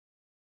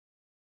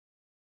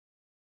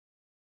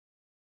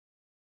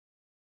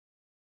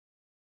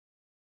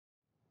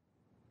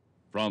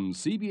From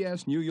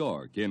CBS New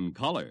York in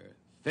color,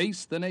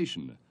 Face the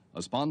Nation,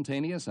 a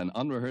spontaneous and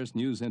unrehearsed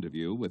news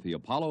interview with the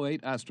Apollo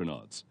 8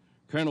 astronauts,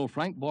 Colonel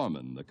Frank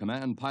Borman, the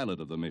command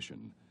pilot of the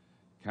mission,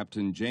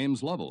 Captain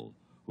James Lovell,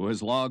 who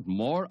has logged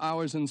more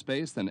hours in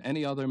space than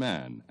any other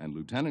man, and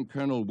Lieutenant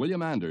Colonel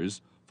William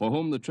Anders, for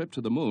whom the trip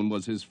to the moon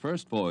was his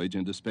first voyage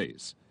into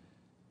space.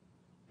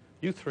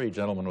 You three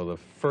gentlemen were the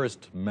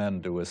first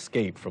men to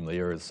escape from the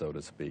Earth, so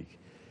to speak.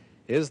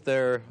 Is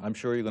there, I'm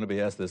sure you're going to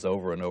be asked this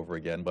over and over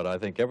again, but I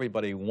think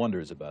everybody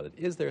wonders about it.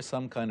 Is there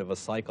some kind of a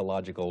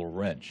psychological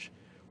wrench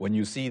when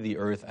you see the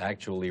Earth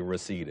actually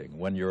receding,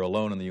 when you're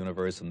alone in the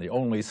universe and the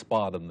only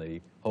spot in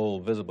the whole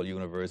visible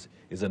universe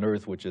is an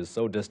Earth which is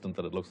so distant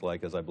that it looks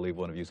like, as I believe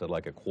one of you said,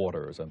 like a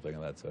quarter or something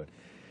of that sort?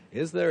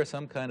 Is there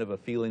some kind of a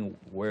feeling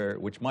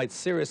which might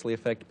seriously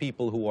affect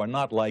people who are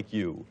not like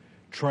you,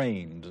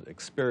 trained,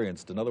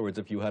 experienced? In other words,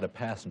 if you had a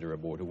passenger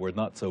aboard who were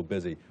not so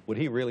busy, would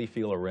he really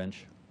feel a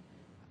wrench?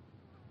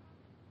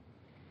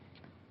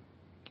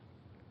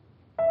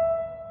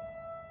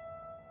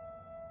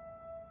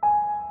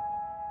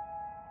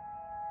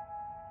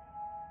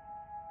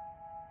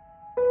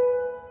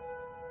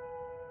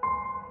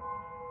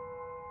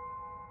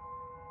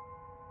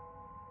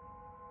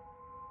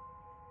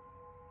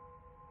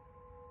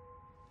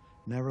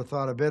 Never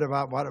thought a bit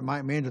about what it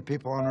might mean to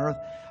people on Earth.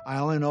 I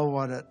only know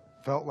what it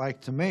felt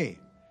like to me.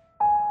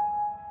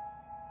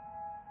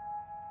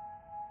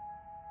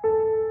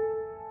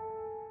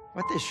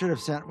 What they should have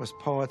sent was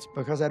poets,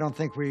 because I don't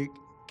think we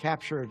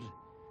captured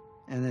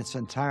in its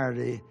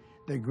entirety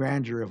the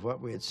grandeur of what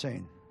we had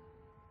seen.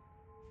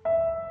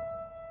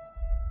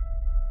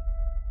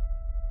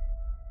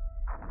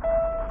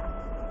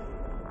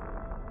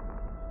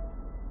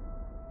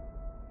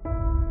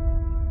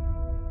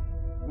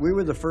 We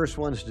were the first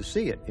ones to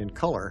see it in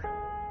color,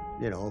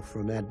 you know,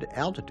 from that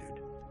altitude.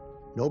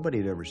 Nobody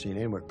had ever seen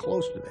anywhere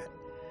close to that.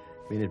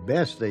 I mean, at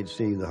best, they'd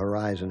see the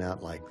horizon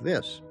out like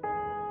this.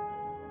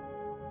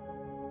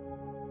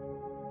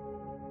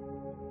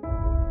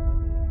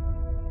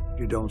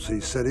 You don't see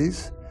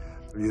cities,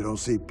 you don't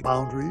see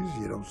boundaries,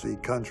 you don't see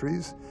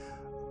countries,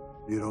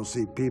 you don't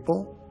see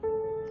people.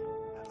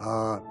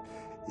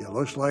 It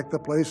looks like the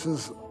place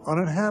is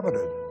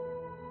uninhabited.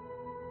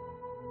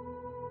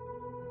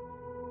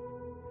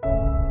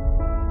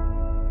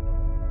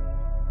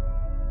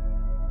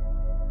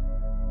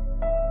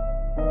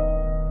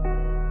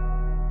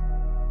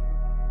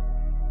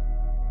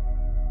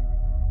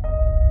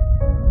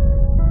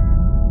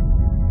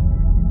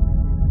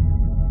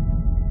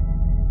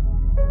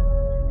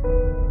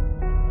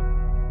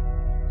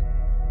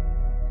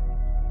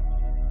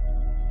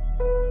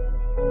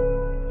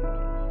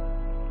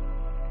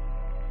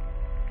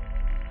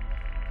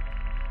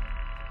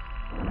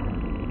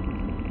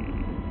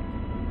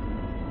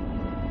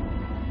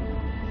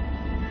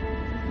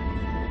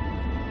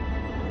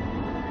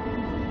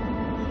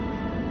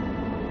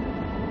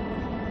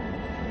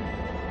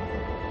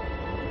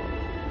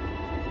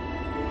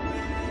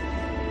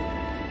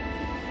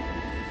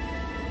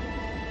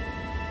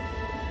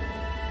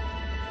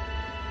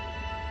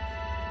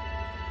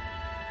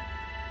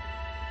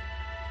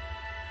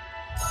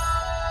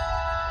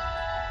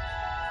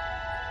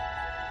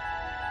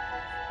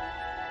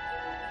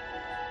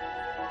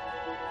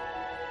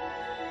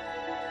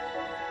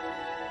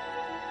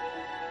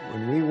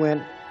 When we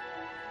went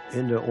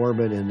into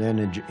orbit and then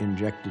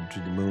injected to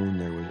the moon,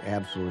 there was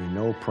absolutely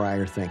no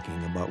prior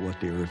thinking about what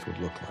the Earth would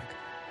look like.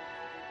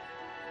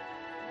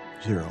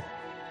 Zero.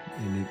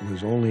 And it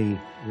was only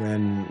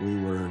when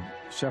we were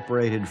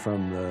separated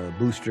from the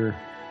booster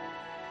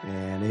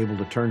and able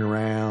to turn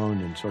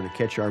around and sort of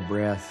catch our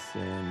breath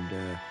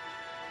and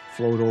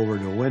float over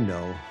to a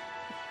window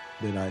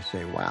did I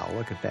say, wow,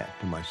 look at that,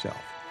 to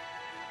myself.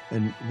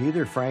 And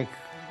neither Frank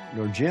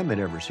nor Jim had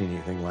ever seen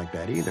anything like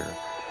that either.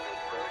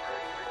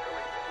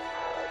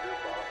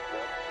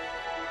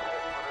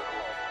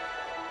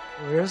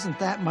 There isn't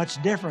that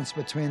much difference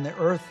between the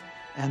Earth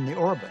and the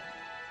orbit.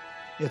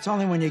 It's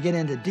only when you get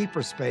into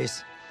deeper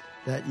space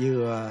that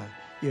you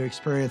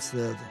experience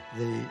the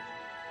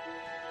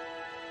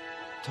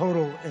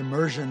total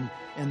immersion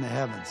in the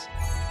heavens.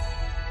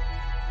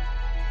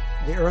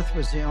 The Earth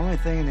was the only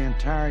thing in the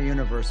entire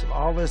universe. Of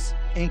all this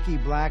inky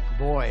black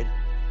void,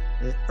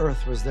 the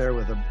Earth was there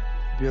with a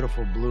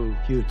beautiful blue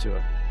hue to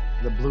it.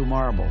 The blue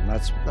marble,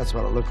 that's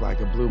what it looked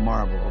like, a blue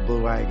marble, a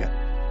blue agate.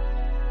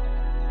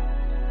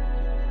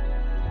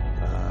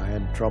 I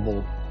had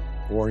trouble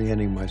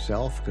orienting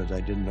myself because I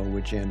didn't know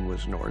which end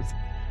was north,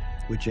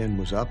 which end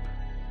was up.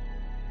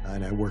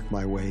 And I worked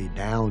my way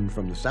down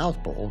from the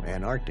South Pole,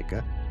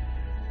 Antarctica,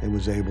 and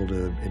was able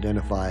to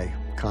identify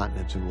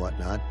continents and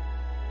whatnot,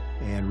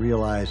 and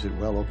realized that,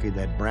 well, okay,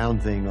 that brown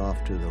thing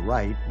off to the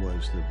right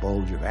was the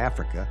bulge of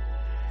Africa.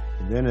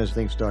 And then as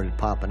things started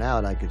popping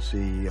out, I could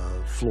see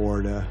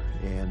Florida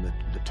and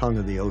the tongue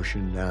of the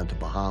ocean down at the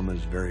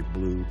Bahamas, very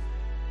blue.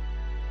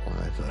 Well,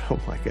 I thought, oh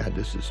my God,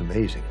 this is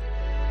amazing.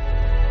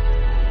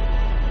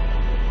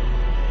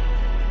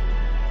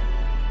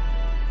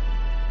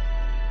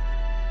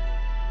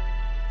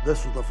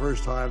 This was the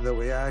first time that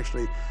we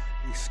actually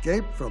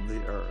escaped from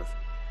the Earth.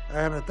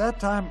 And at that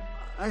time,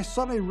 I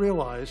suddenly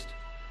realized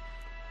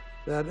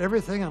that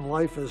everything in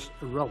life is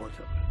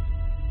relative.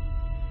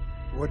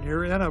 When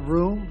you're in a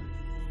room,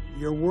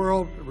 your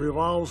world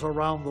revolves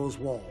around those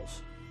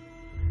walls.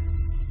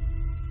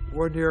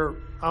 When you're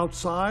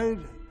outside,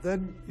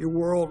 then your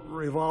world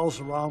revolves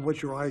around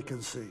what your eye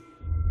can see.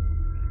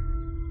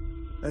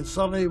 And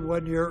suddenly,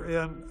 when you're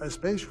in a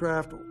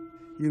spacecraft,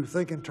 you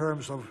think in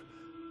terms of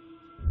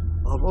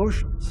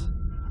oceans,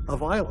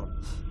 of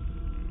islands.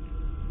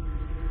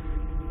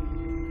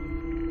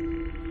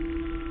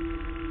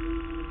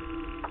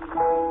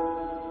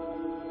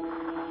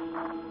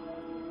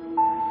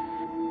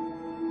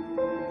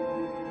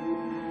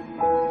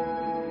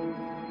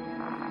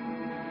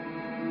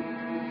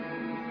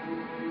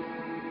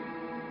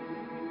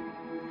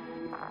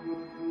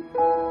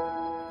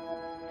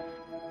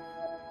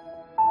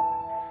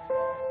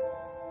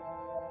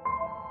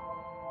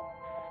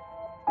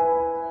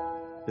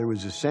 There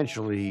was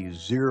essentially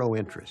zero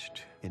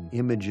interest in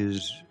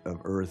images of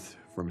Earth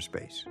from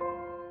space.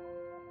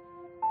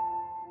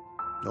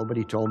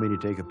 Nobody told me to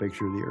take a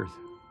picture of the Earth.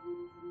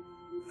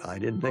 I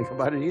didn't think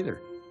about it either.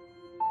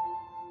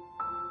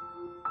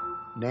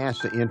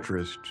 NASA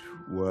interest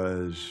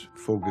was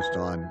focused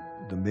on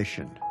the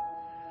mission.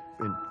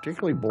 And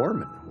particularly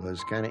Borman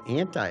was kind of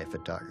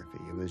anti-photography.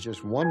 It was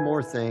just one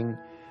more thing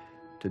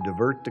to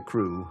divert the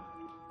crew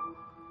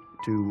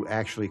to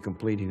actually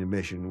completing the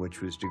mission,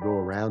 which was to go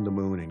around the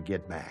moon and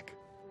get back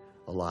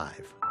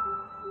alive.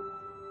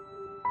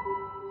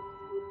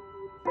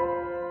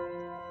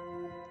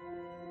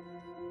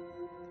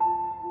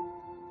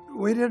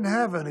 We didn't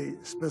have any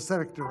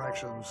specific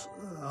directions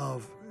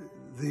of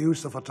the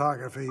use of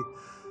photography.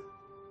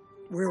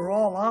 We were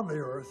all on the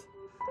Earth,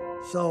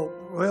 so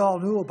we all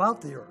knew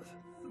about the Earth.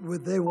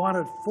 They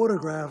wanted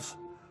photographs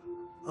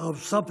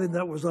of something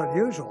that was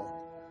unusual,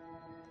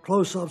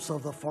 close-ups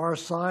of the far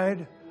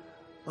side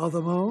of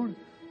the moon,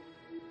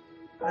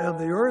 and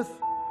the Earth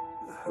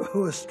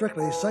was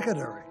strictly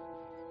secondary.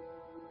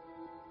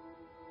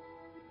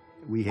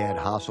 We had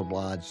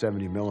Hasselblad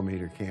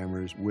 70mm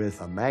cameras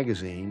with a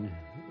magazine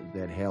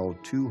that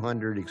held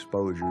 200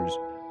 exposures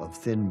of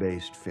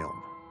thin-based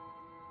film.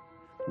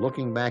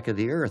 Looking back at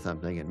the Earth,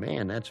 I'm thinking,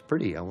 man, that's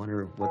pretty. I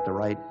wonder what the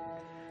right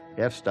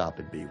f-stop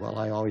would be. Well,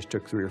 I always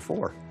took 3 or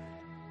 4.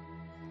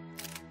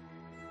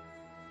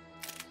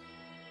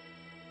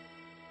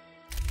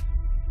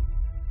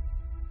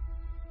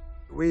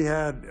 We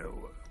had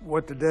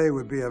what today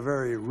would be a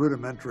very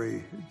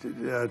rudimentary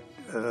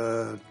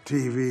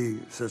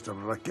TV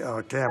system, a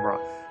camera.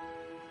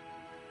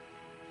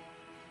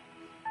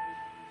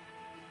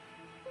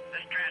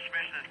 This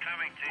transmission is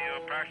coming to you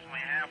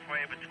approximately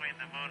halfway between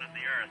the moon and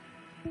the Earth.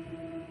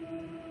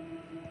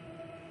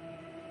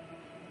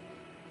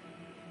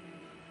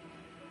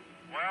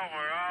 Well,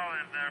 we're all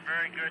in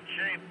very good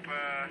shape.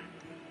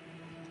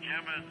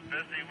 Jim is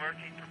busy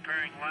working,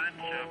 preparing lunch.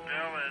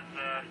 Bill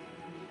is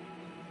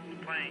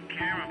playing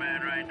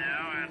cameraman right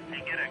now, and to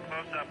get a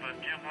close-up of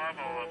Jim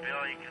Lovell,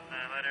 Bill, you can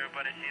let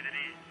everybody see that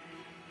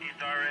he's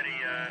already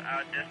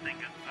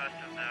outdistancing us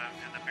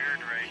in the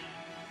beard race.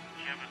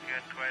 Jim has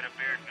got quite a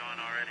beard going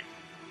already.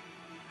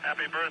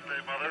 Happy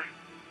birthday, Mother.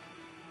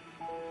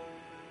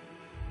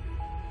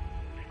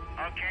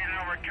 Okay,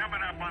 now we're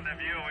coming up on the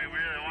view. We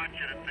really want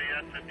you to see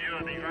that's the view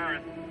of the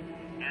Earth.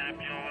 And if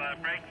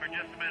you'll break for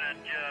just a minute,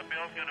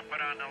 Bill's going to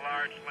put on the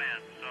large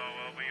lens, so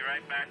we'll be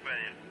right back with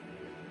you.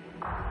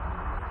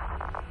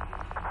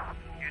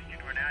 Houston,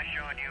 we're now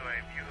showing you a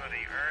view of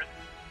the Earth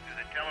through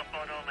the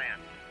telephoto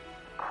lens.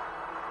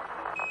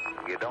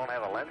 You don't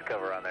have a lens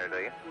cover on there, do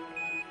you?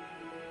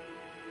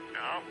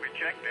 No, we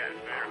checked that, as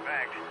a matter of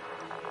fact.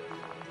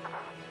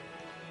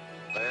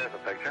 There's a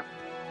picture.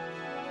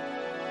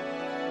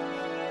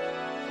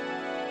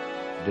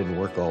 It didn't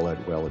work all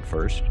that well at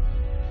first,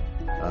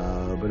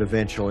 but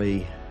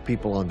eventually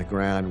people on the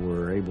ground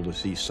were able to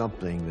see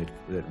something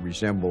that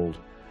resembled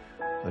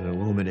an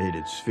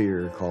illuminated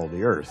sphere called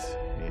the Earth,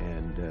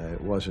 and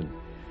it wasn't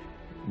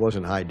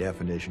high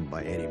definition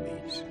by any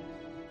means.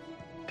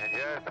 And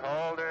just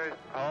hold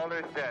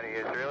her steady.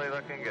 It's really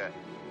looking good.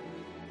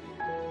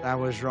 I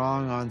was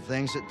wrong on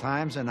things at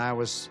times, and I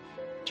was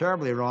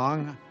terribly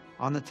wrong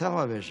on the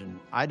television.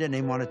 I didn't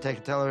even want to take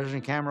a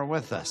television camera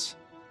with us.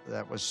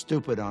 That was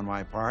stupid on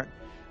my part.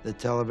 The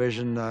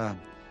television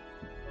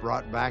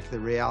brought back the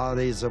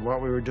realities of what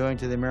we were doing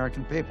to the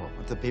American people,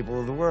 the people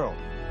of the world.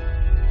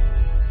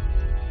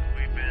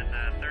 We've been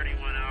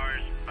 31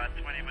 hours, about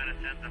 20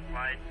 minutes into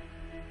flight.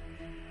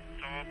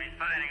 So we'll be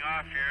signing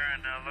off here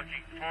and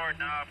looking forward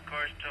now, of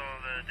course, till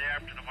the day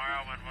after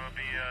tomorrow when we'll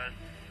be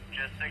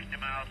just 60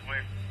 miles away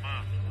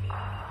from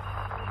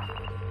the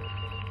moon.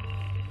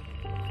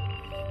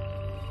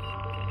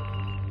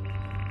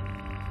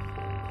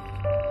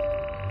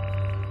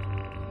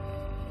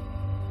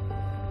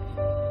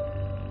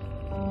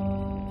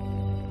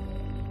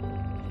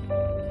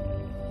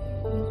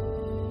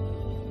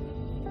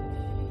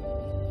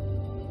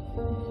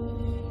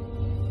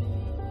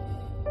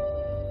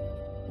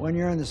 When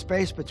you're in the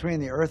space between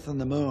the Earth and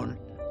the Moon,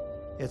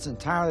 it's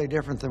entirely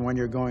different than when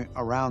you're going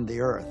around the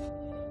Earth.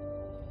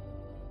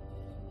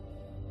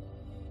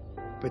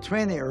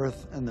 Between the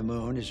Earth and the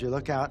Moon, as you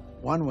look out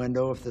one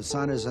window, if the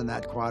sun is in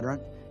that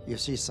quadrant, you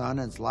see sun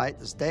and it's light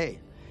as day.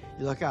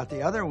 You look out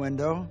the other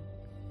window,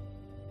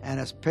 and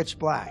it's pitch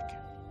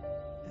black,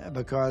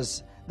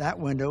 because that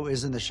window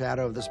is in the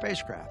shadow of the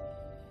spacecraft.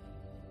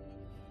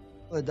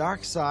 The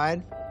dark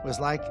side was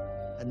like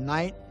a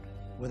night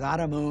without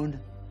a moon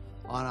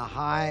on a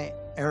high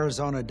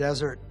Arizona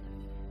desert.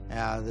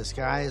 The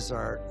skies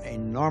are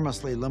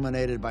enormously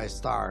illuminated by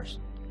stars,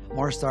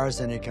 more stars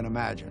than you can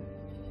imagine.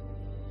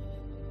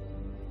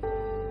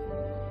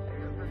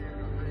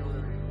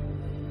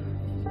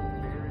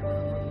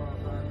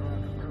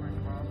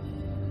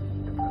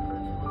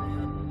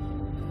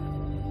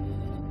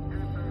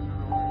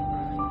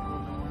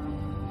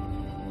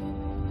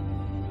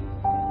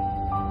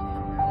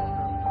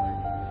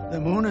 The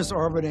moon is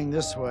orbiting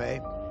this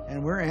way,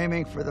 and we're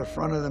aiming for the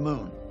front of the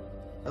moon,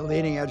 the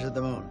leading edge of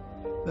the moon.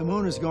 The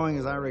moon is going,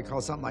 as I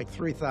recall, something like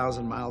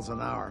 3,000 miles an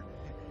hour.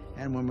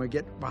 And when we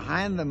get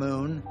behind the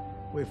moon,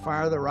 we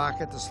fire the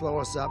rocket to slow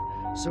us up,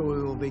 so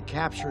we will be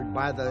captured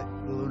by the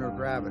lunar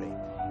gravity.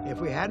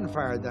 If we hadn't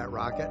fired that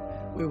rocket,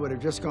 we would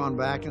have just gone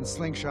back and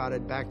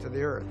slingshotted back to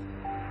the Earth.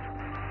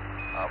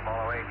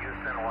 Apollo 8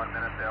 Houston, 1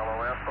 minute to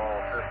LOS,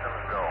 all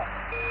systems go.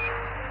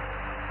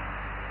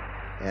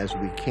 As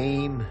we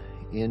came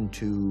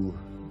into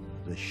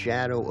the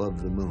shadow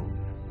of the moon,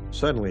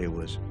 suddenly it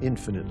was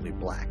infinitely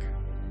black.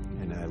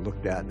 And I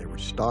looked out and there were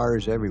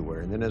stars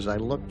everywhere. And then as I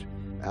looked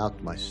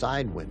out my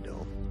side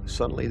window,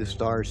 suddenly the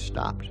stars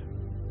stopped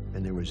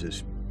and there was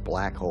this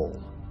black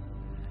hole.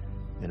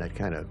 And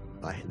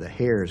the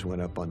hairs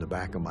went up on the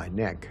back of my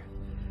neck.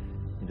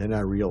 And then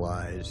I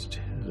realized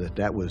that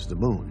that was the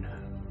moon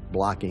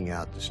blocking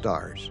out the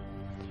stars.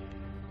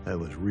 It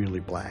was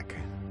really black.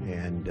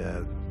 And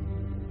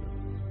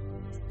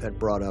that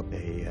brought up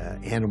a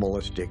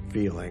animalistic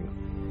feeling.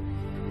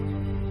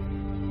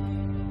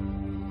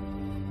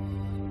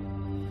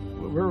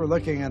 We were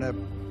looking at a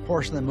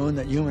portion of the moon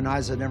that human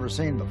eyes had never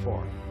seen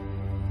before.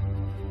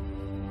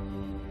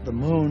 The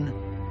moon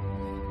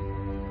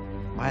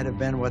might have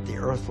been what the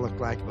Earth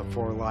looked like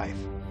before life.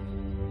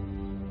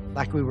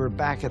 Like we were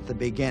back at the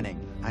beginning.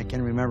 I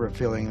can remember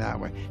feeling that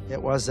way.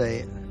 It was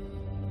a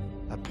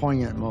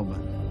poignant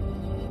moment.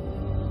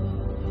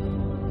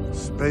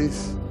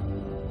 Space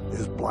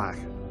is black.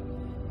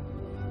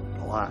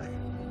 Black,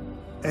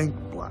 ink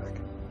black,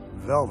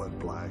 velvet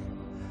black.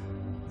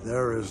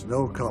 There is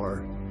no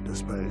color to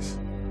space,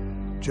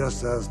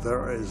 just as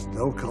there is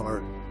no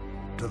color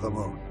to the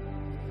moon.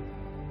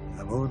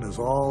 The moon is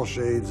all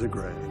shades of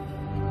gray.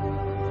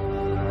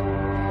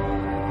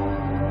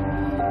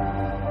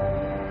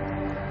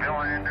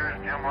 Bill Anders,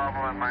 Jim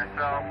Lovell, and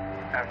myself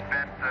have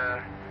spent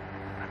the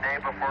day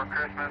before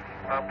Christmas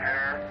up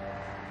here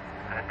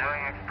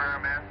doing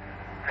experiments,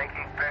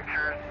 taking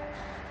pictures,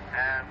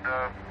 and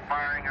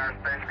firing our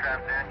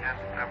spacecraft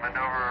engines to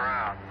maneuver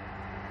around.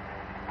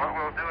 What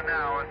we'll do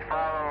now is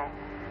follow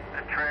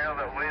the trail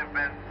that we've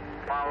been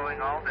following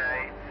all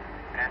day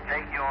and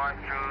take you on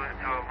through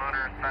to a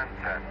lunar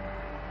sunset.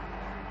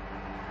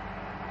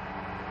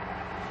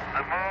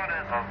 The moon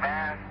is a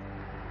vast,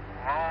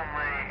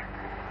 lonely,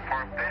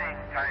 forbidding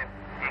type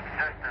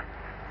existence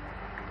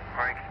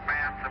or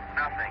expanse of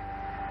nothing.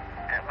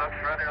 It looks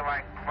rather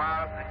like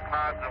clouds and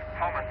clouds of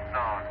pumice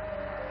stone.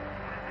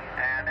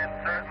 And it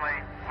certainly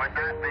would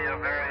not be a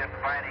very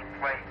inviting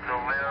place to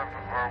live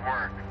or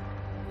work.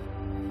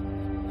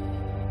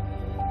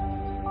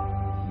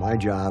 My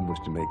job was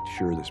to make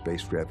sure the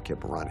spacecraft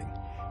kept running.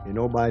 And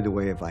oh, by the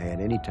way, if I had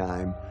any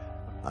time,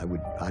 I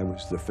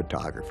was the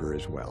photographer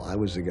as well. I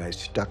was the guy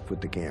stuck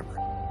with the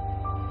camera.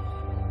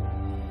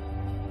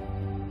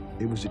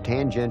 It was a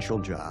tangential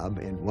job,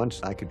 and once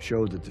I could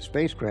show that the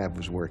spacecraft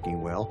was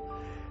working well,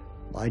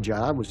 my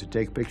job was to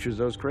take pictures of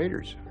those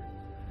craters.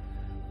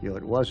 You know,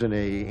 it wasn't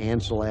a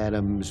Ansel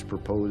Adams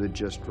propose it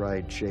just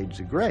right, shades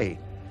of gray.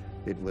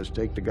 It was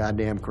take the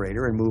goddamn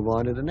crater and move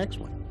on to the next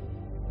one.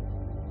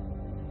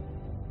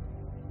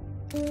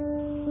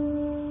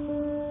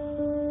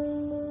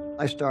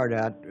 I started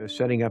out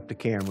setting up the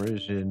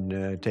cameras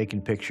and taking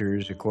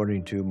pictures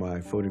according to my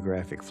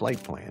photographic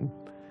flight plan.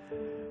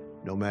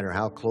 No matter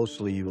how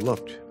closely you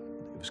looked,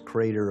 it was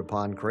crater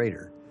upon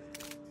crater.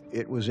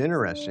 It was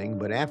interesting,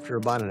 but after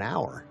about an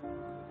hour,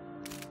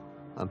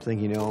 I'm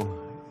thinking, you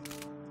know,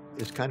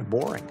 it's kind of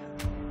boring.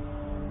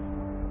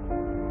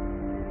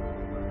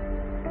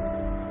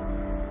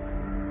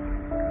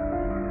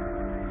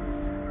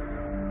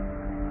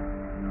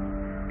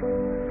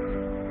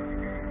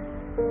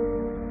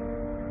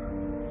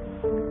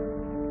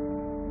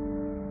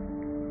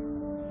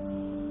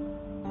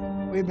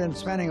 We've been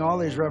spending all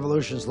these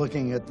revolutions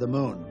looking at the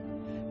moon.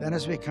 Then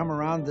as we come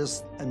around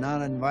this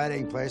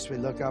non-inviting place, we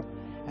look up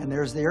and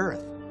there's the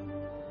Earth.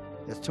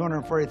 It's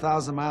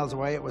 240,000 miles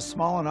away. It was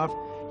small enough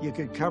you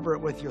could cover it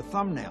with your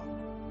thumbnail.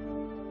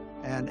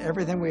 And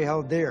everything we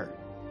held dear,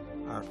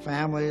 our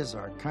families,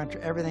 our country,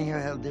 everything we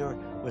had to do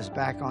was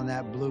back on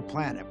that blue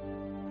planet.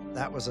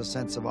 That was a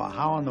sense of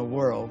how in the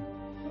world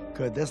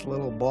could this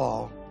little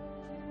ball,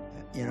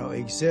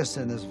 exist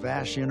in this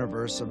vast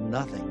universe of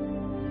nothing.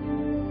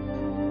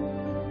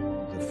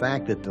 The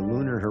fact that the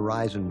lunar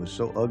horizon was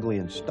so ugly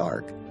and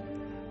stark,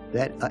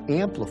 that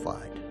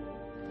amplified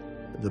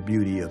the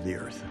beauty of the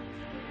Earth.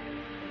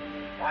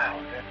 Wow,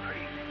 that's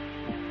pretty.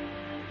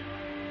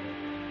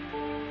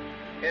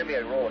 Hand me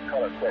a roll of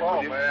color quick.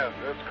 Oh man,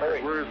 that's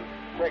great. Where is it?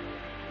 Quick.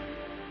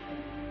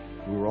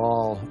 We were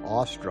all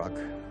awestruck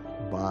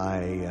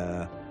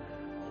by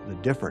the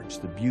difference,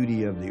 the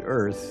beauty of the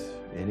Earth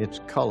and its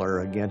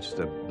color against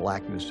the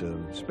blackness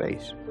of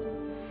space.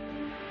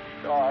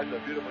 Oh, that's a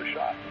beautiful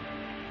shot.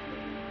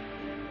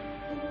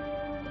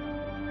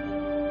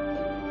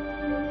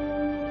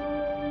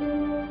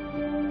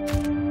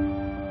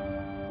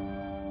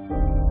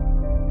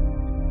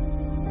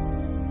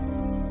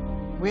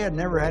 We had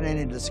never had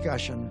any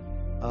discussion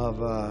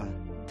of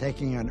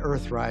taking an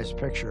Earthrise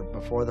picture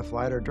before the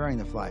flight or during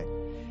the flight.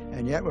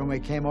 And yet when we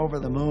came over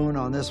the moon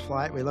on this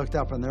flight, we looked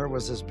up and there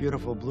was this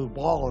beautiful blue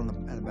ball in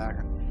the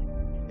background.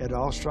 It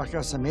all struck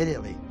us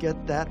immediately.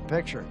 Get that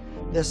picture.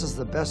 This is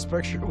the best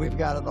picture we've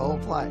got of the whole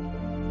flight.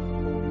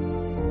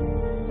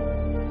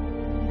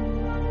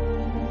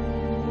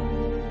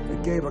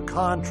 It gave a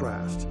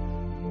contrast.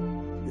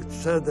 It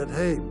said that,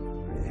 hey,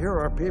 here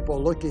are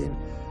people looking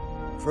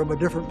from a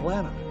different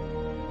planet,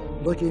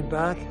 looking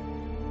back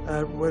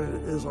at what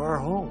is our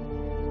home.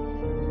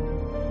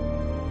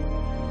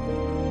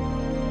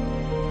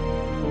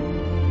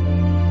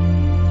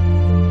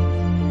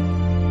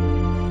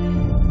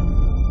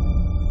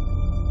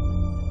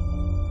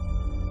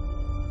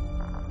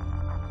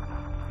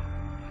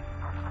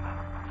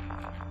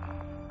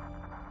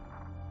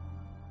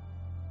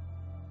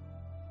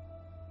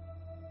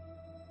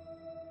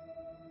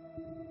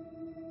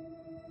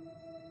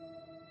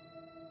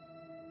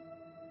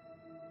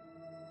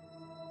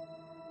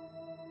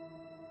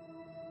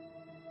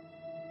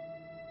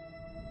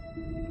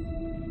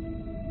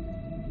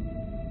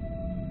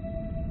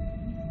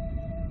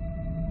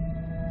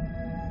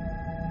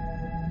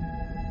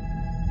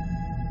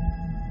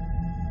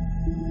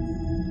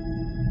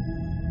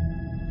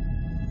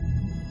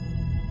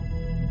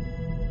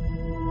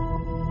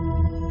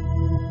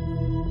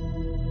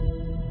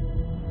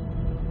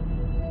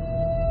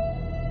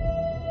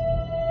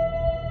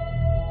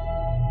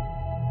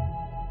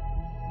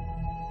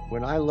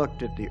 When I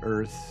looked at the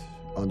Earth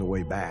on the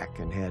way back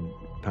and had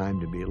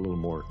time to be a little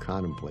more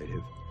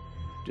contemplative,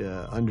 it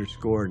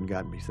underscored and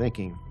got me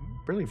thinking,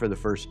 really for the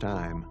first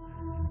time,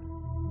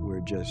 we're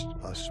just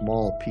a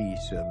small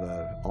piece of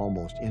an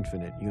almost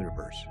infinite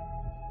universe.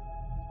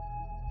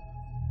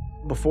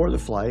 Before the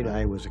flight,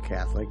 I was a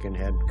Catholic and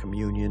had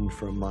communion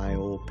from my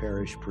old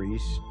parish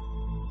priest.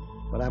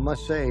 But I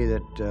must say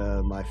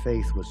that my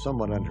faith was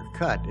somewhat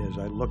undercut as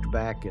I looked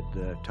back at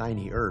the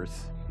tiny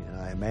Earth.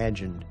 I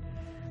imagined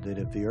that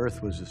if the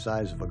Earth was the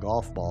size of a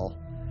golf ball,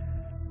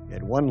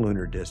 at 1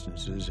 lunar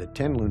distances, at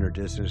 10 lunar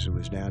distances, it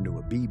was down to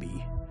a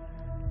BB.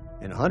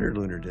 And 100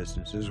 lunar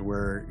distances,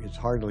 where it's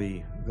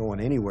hardly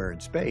going anywhere in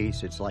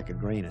space, it's like a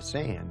grain of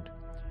sand.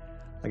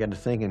 I got to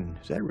thinking,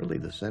 is that really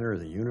the center of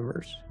the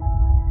universe?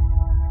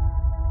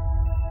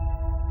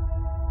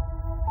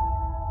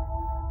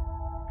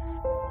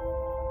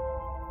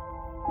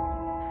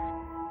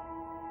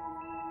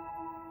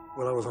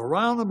 When I was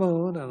around the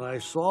moon and I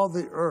saw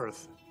the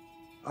Earth,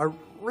 I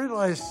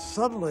realized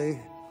suddenly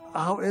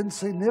how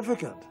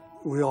insignificant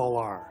we all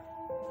are.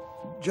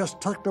 Just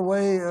tucked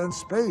away in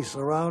space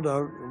around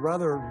a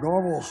rather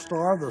normal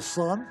star, the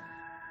sun.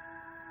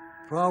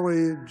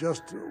 Probably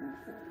just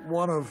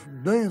one of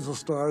millions of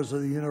stars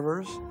in the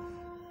universe.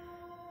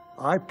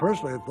 I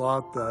personally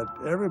thought that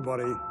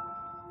everybody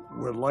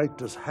would like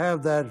to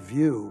have that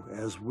view,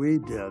 as we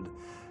did,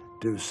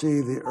 to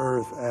see the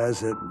Earth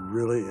as it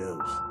really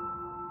is.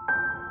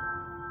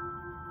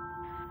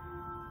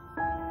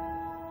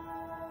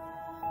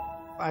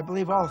 I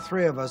believe all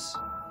three of us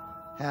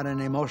had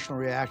an emotional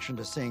reaction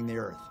to seeing the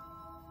Earth.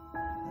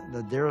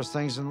 The dearest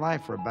things in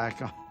life were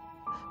back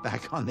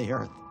on the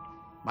Earth.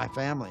 My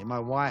family, my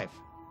wife.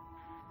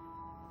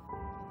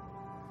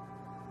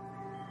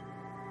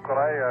 What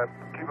I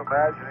keep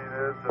imagining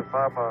is if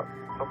I'm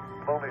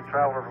some lonely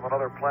traveler from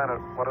another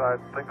planet, what do I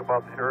think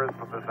about the Earth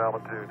from this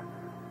altitude,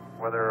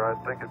 whether I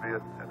think it'd be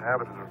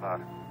inhabited or not.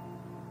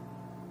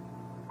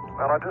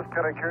 Well, I'm just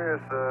kind of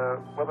curious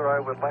whether I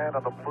would land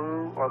on the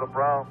blue or the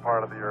brown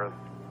part of the Earth.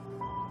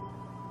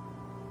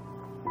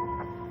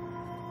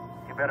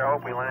 You better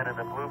hope we land in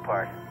the blue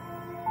part.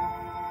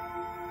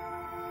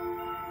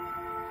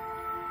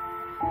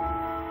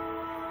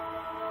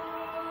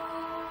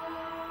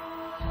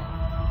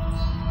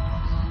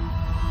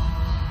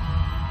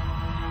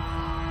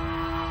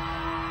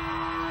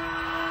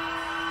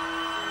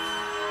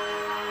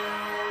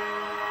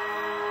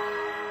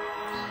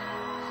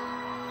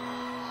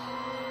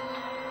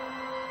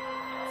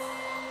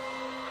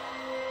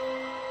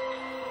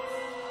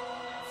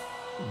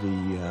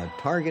 The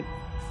target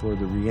for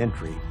the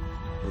reentry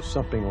was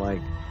something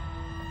like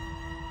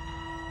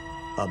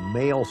a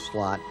mail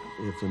slot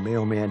if the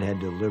mailman had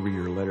to deliver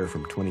your letter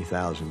from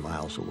 20,000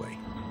 miles away.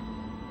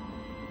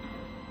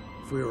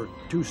 If we were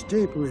too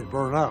steep, we'd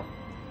burn up.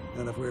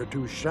 And if we were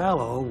too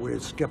shallow,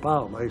 we'd skip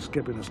out, like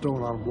skipping a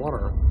stone on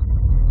water.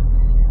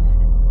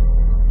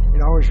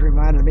 It always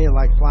reminded me of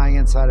like flying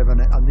inside of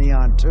a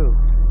neon tube.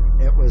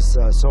 It was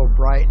so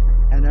bright,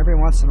 and every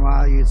once in a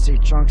while you'd see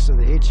chunks of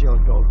the heat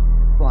shield go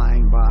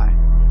flying by.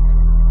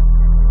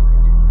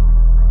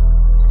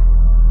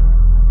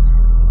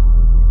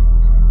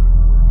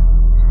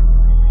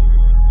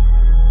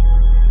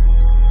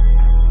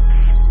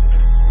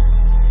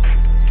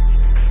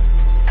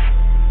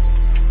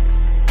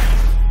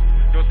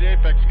 Goes the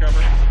apex cover.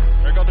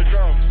 There go the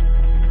drones.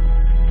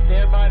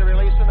 Stand by to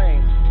release the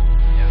mains.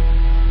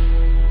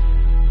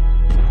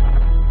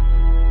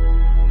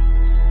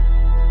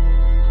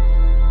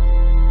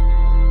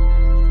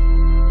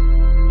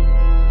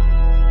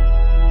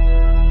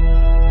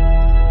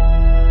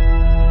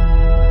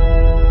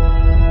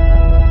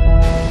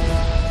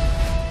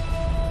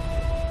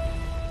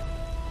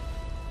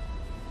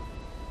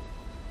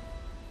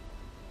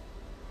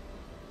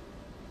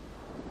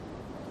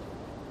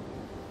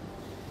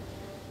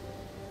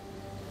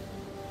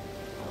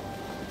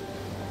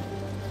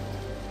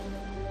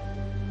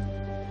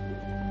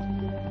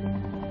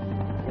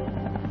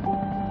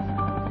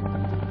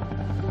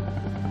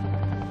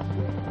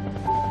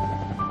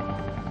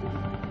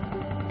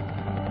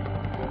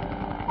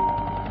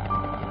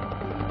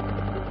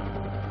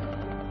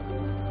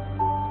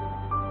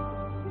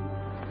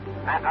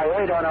 I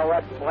really don't know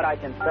what I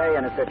can say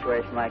in a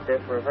situation like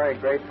this. We're very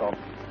grateful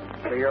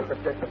for your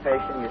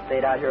participation. You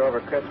stayed out here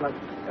over Christmas.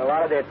 A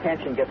lot of the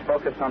attention gets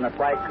focused on the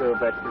flight crew,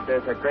 but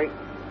there's a great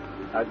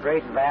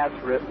vast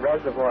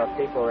reservoir of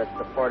people that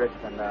support us,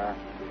 and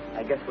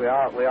I guess we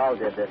all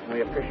did this, and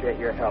we appreciate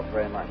your help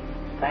very much.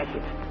 Thank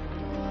you.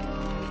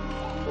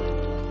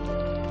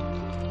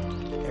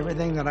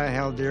 Everything that I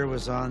held dear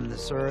was on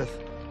this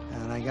earth,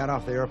 and I got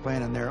off the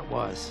airplane, and there it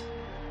was.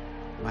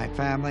 My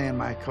family and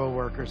my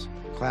co-workers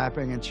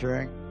clapping and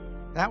cheering.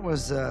 That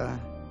was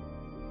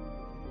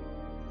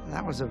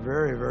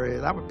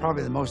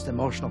probably the most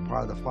emotional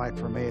part of the flight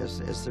for me is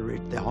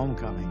the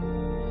homecoming.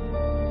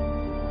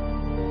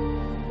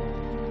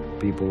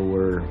 People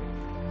were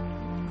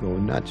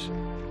going nuts,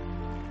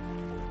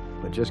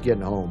 but just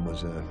getting home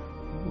was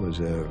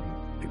a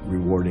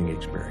rewarding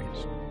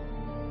experience.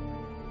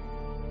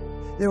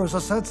 There was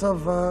a sense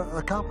of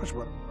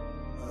accomplishment,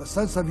 a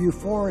sense of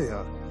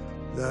euphoria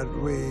that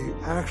we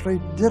actually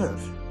did it,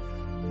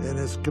 and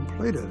it's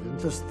completed. And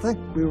just think,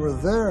 we were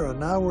there, and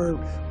now we're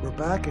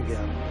back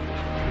again.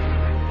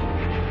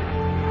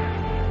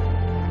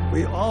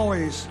 We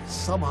always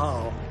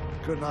somehow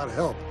could not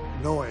help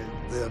knowing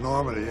the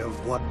enormity of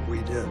what we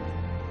did.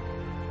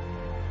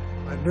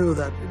 I knew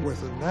that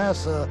with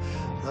NASA,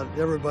 that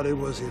everybody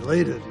was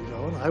elated,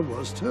 and I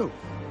was too.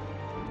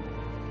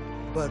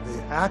 But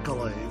the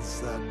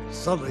accolades that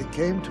suddenly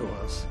came to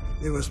us,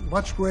 it was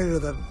much greater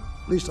than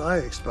at least I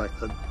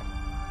expected.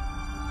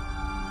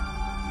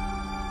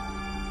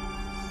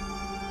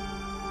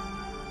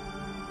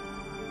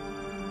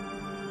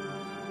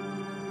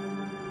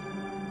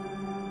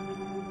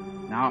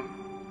 Now,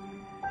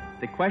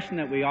 the question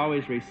that we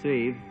always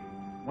receive,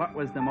 what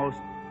was the most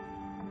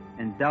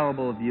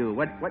indelible of you?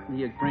 What do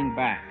you bring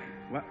back?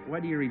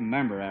 What do you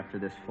remember after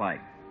this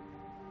flight?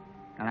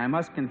 And I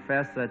must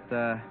confess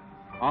that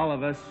all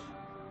of us,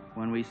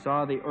 when we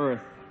saw the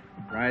Earth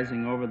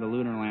rising over the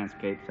lunar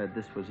landscape, said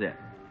this was it.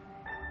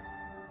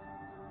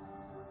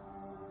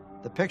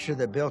 The picture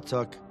that Bill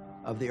took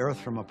of the Earth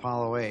from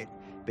Apollo 8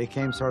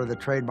 became sort of the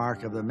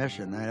trademark of the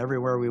mission. And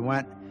everywhere we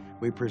went,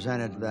 we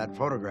presented that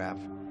photograph.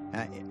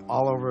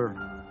 All over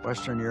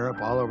Western Europe,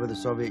 all over the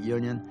Soviet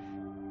Union.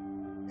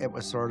 It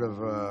was sort of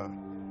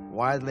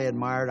widely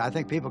admired. I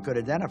think people could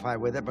identify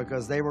with it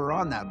because they were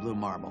on that blue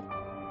marble.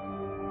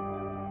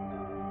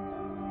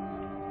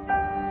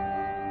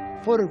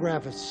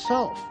 Photograph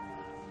itself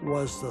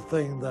was the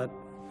thing that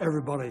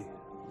everybody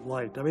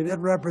liked. I mean, it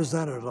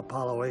represented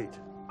Apollo 8.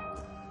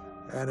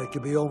 And it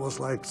could be almost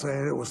like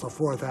saying it was the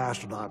fourth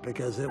astronaut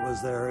because it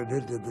was there and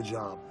it did the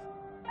job.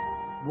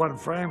 One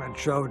frame, it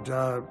showed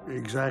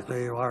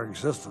exactly our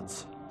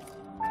existence.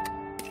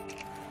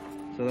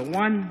 So the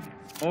one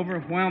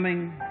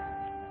overwhelming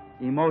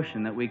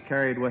emotion that we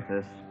carried with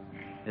us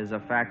is the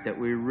fact that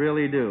we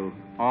really do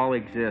all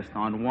exist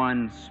on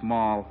one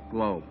small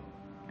globe.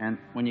 And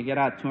when you get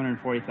out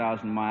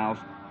 240,000 miles,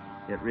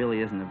 it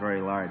really isn't a very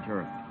large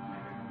Earth.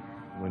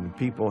 When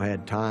people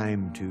had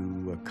time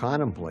to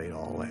contemplate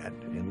all that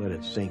and let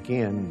it sink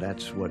in,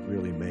 that's what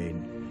really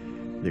made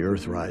the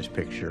Earthrise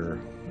picture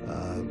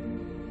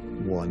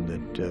one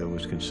that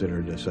was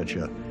considered such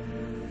a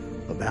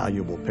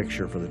valuable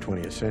picture for the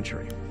 20th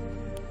century.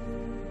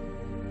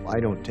 I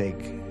don't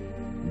take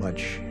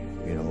much,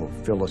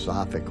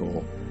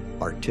 philosophical,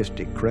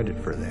 artistic credit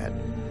for that.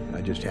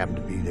 I just happened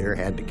to be there,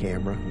 had the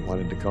camera,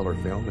 wanted to color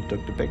film, and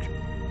took the picture.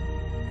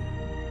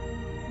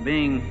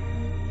 Being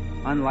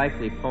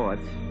unlikely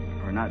poets,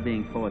 or not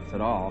being poets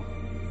at all,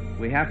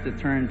 we have to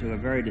turn to a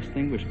very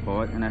distinguished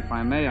poet, and if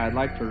I may, I'd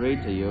like to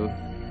read to you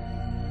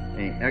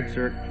an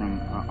excerpt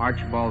from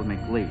Archibald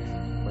MacLeish,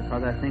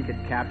 because I think it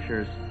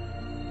captures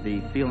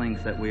the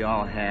feelings that we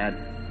all had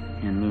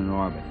in lunar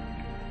orbit.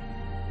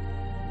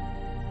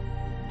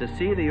 To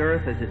see the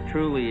Earth as it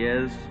truly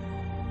is,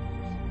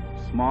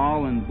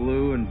 small and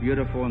blue and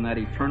beautiful in that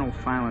eternal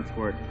silence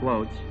where it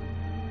floats,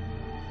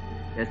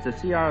 is to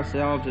see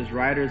ourselves as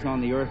riders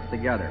on the Earth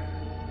together,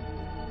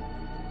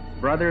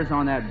 brothers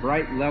on that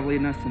bright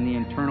loveliness in the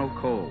eternal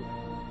cold,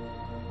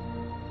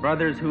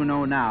 brothers who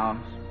know now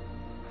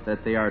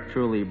that they are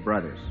truly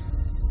brothers.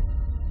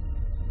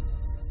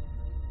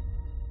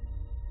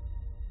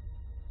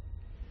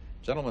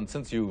 Gentlemen,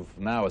 since you've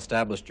now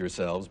established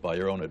yourselves by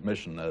your own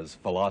admission as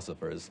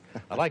philosophers,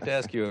 I'd like to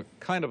ask you a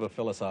kind of a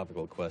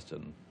philosophical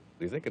question.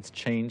 Do you think it's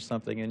changed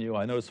something in you?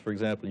 I notice, for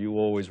example, you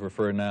always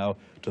refer now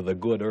to the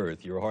good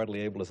Earth. You're hardly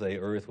able to say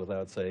Earth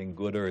without saying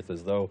good Earth,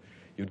 as though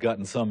you'd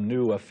gotten some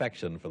new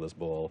affection for this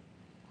ball.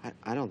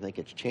 I don't think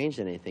it's changed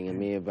anything in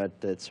me, but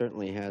it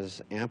certainly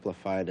has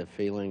amplified a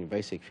feeling,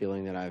 basic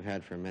feeling that I've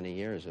had for many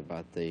years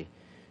about the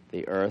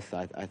Earth.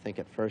 I think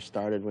it first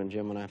started when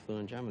Jim and I flew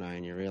in Gemini,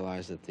 and you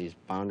realize that these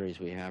boundaries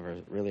we have are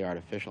really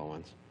artificial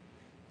ones.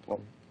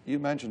 Well, you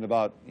mentioned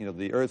about,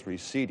 the Earth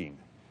receding,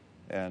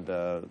 and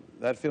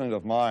that feeling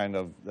of mine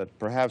that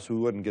perhaps we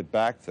wouldn't get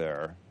back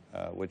there,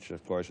 which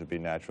of course would be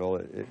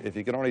natural, if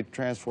you can only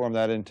transform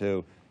that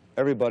into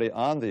everybody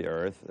on the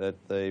Earth, that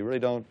they really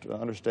don't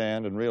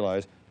understand and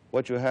realize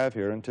what you have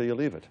here until you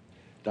leave it.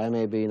 I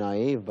may be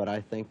naive, but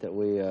I think that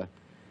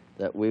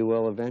we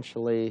will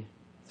eventually,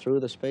 through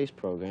the space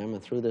program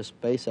and through this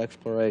space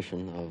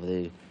exploration of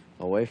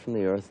away from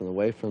the Earth and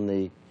away from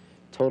the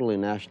totally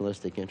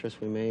nationalistic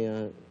interests, we may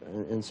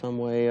in some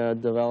way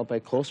develop a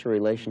closer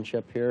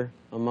relationship here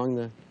among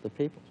the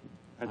people.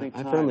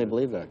 I firmly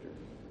believe that.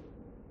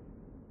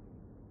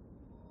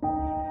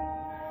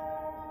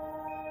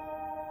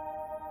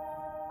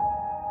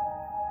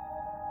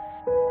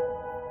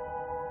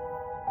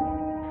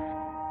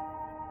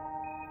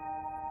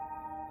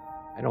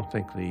 I don't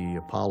think the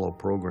Apollo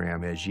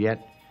program has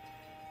yet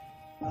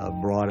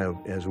brought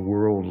as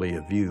worldly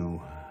a view,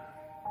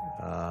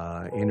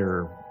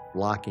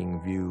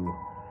 interlocking view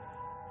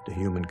to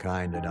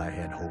humankind that I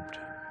had hoped.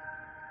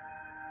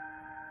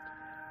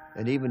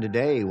 And even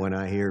today, when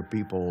I hear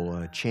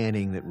people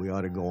chanting that we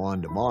ought to go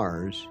on to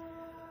Mars,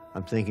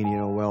 I'm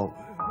thinking, well,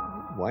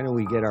 why don't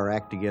we get our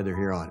act together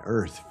here on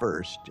Earth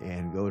first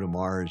and go to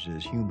Mars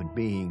as human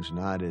beings,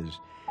 not as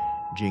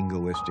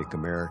jingoistic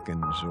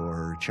Americans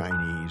or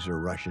Chinese or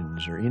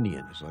Russians or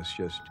Indians. Let's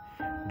just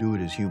do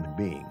it as human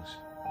beings.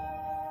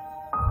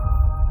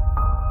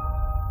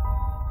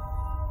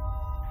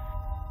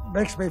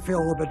 Makes me feel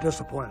a little bit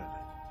disappointed.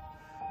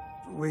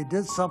 We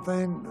did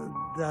something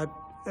that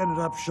ended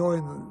up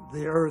showing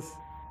the Earth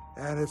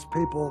and its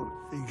people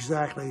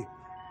exactly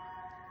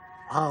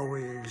how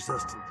we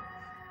existed,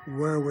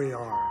 where we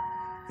are,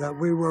 that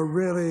we were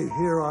really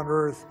here on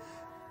Earth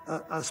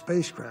a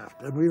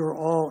spacecraft, and we were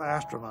all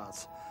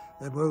astronauts,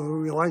 and whether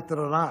we liked it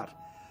or not,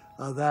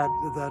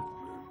 that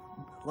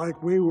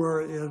like we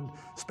were in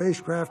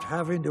spacecraft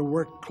having to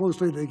work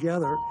closely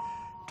together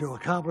to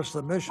accomplish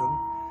the mission,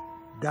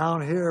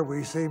 down here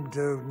we seem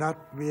to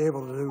not be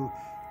able to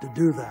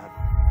do that.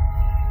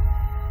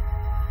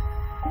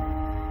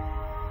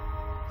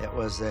 It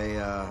was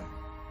a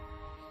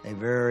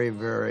very,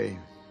 very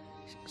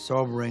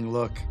sobering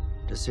look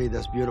to see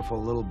this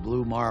beautiful little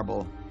blue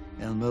marble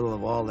in the middle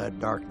of all that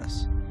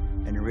darkness,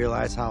 and you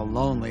realize how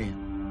lonely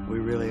we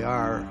really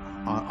are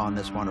on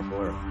this wonderful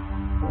Earth.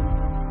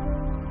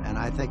 And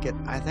I think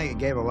it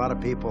gave a lot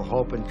of people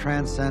hope and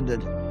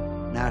transcended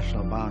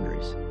national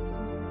boundaries.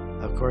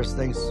 Of course,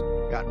 things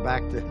got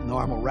back to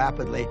normal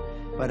rapidly,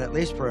 but at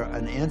least for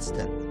an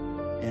instant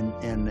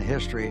in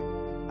history,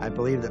 I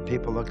believe that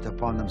people looked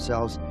upon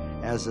themselves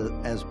as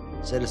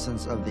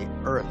citizens of the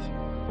Earth.